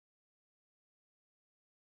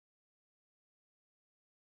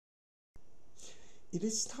it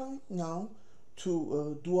is time now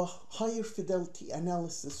to do a higher fidelity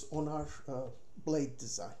analysis on our blade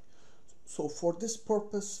design. So for this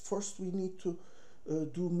purpose, first we need to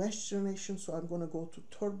do mesh generation. So I'm going to go to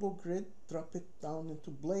TurboGrid, drop it down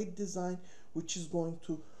into blade design, which is going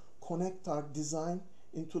to connect our design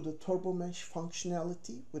into the turbo mesh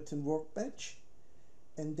functionality within Workbench.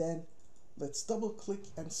 And then let's double click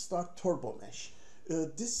and start turbo mesh.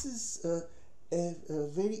 This is a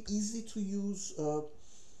very easy to use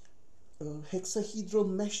hexahedral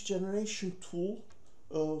mesh generation tool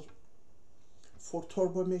for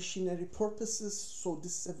turbo machinery purposes. So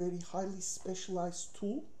this is a very highly specialized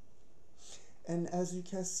tool, and as you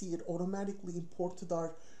can see, it automatically imported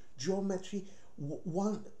our geometry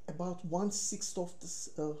about 1/6 of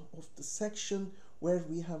the section where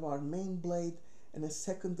we have our main blade and a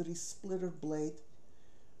secondary splitter blade,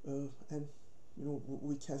 and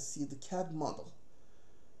we can see the CAD model.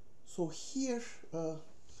 So here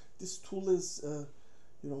this tool is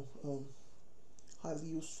highly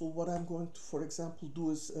useful. What I'm going to, for example,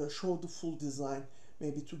 do is show the full design,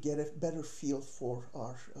 maybe to get a better feel for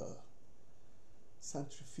our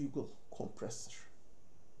centrifugal compressor.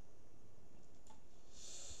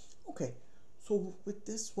 Okay, so with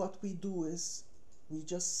this, what we do is we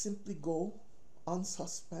just simply go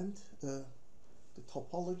unsuspend the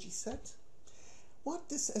topology set. What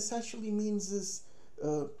this essentially means is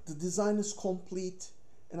the design is complete,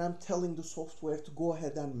 and I'm telling the software to go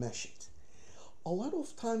ahead and mesh it. A lot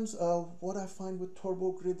of times what I find with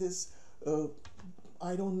TurboGrid is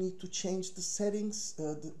I don't need to change the settings.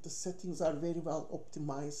 The settings are very well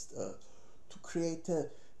optimized to create a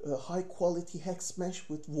high quality hex mesh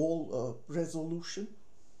with wall resolution,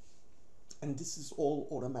 and this is all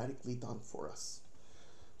automatically done for us.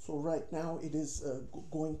 So right now it is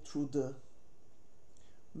going through the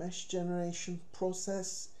mesh generation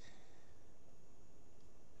process,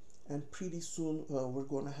 and pretty soon we're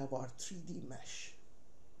going to have our 3D mesh.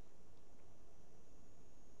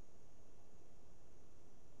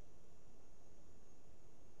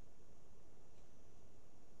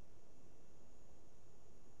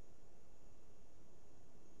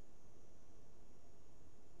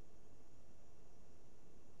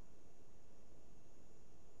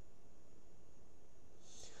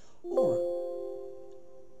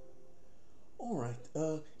 All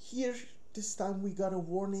right. Here this time we got a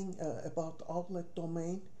warning about the outlet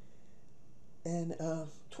domain, and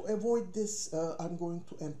to avoid this I'm going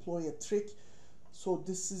to employ a trick. So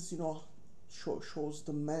this is shows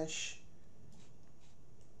the mesh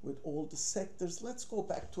with all the sectors. Let's go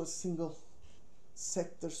back to a single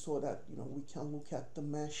sector so that we can look at the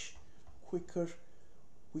mesh quicker.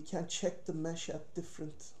 We can check the mesh at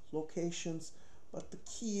different locations, but the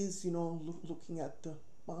key is looking at the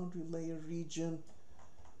boundary layer region,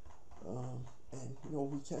 and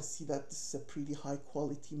we can see that this is a pretty high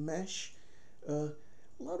quality mesh. A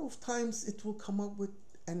lot of times it will come up with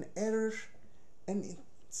an error, and in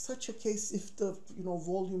such a case, if the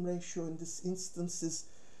volume ratio in this instance is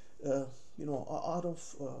out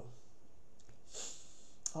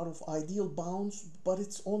of ideal bounds, but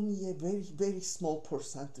it's only a very, very small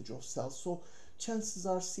percentage of cells, so chances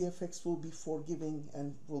are CFX will be forgiving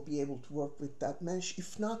and will be able to work with that mesh.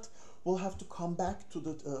 If not, we'll have to come back to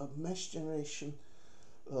the mesh generation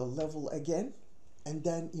level again, and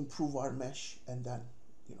then improve our mesh, and then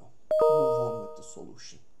move on with the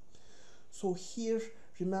solution. So here,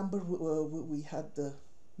 remember we had the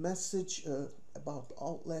message about the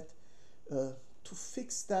outlet. To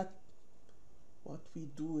fix that, what we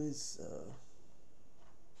do is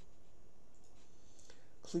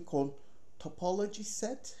click on topology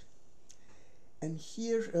set, and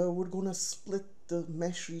here we're going to split the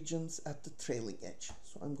mesh regions at the trailing edge.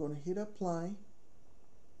 So I'm going to hit apply,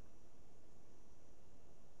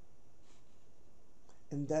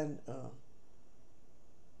 and then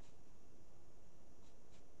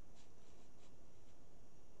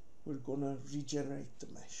we're going to regenerate the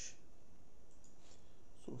mesh.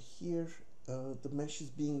 So here the mesh is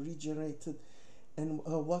being regenerated, and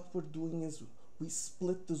what we're doing is we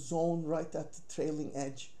split the zone right at the trailing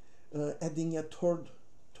edge, adding a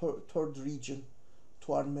third region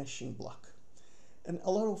to our meshing block. And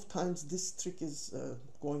a lot of times this trick is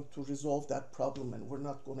going to resolve that problem, and we're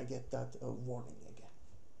not going to get that warning again.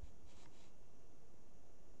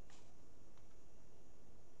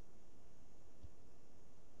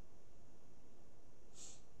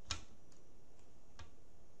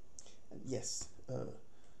 And yes,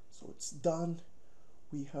 so it's done.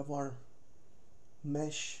 We have our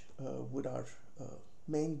mesh with our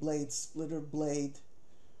main blade, splitter blade.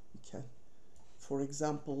 We can, for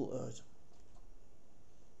example,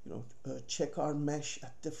 check our mesh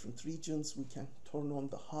at different regions. We can turn on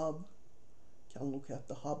the hub, can look at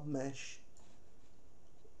the hub mesh.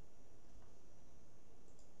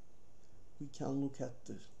 We can look at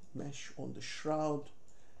the mesh on the shroud.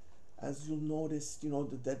 As you'll notice,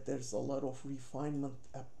 that there's a lot of refinement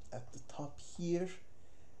at the top here.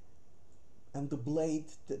 And the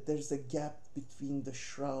blade, there's a gap between the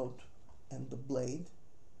shroud and the blade.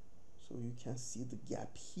 So you can see the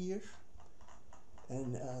gap here.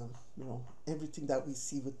 And everything that we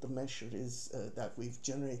see with the mesher is that we've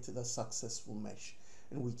generated a successful mesh,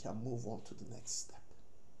 and we can move on to the next step.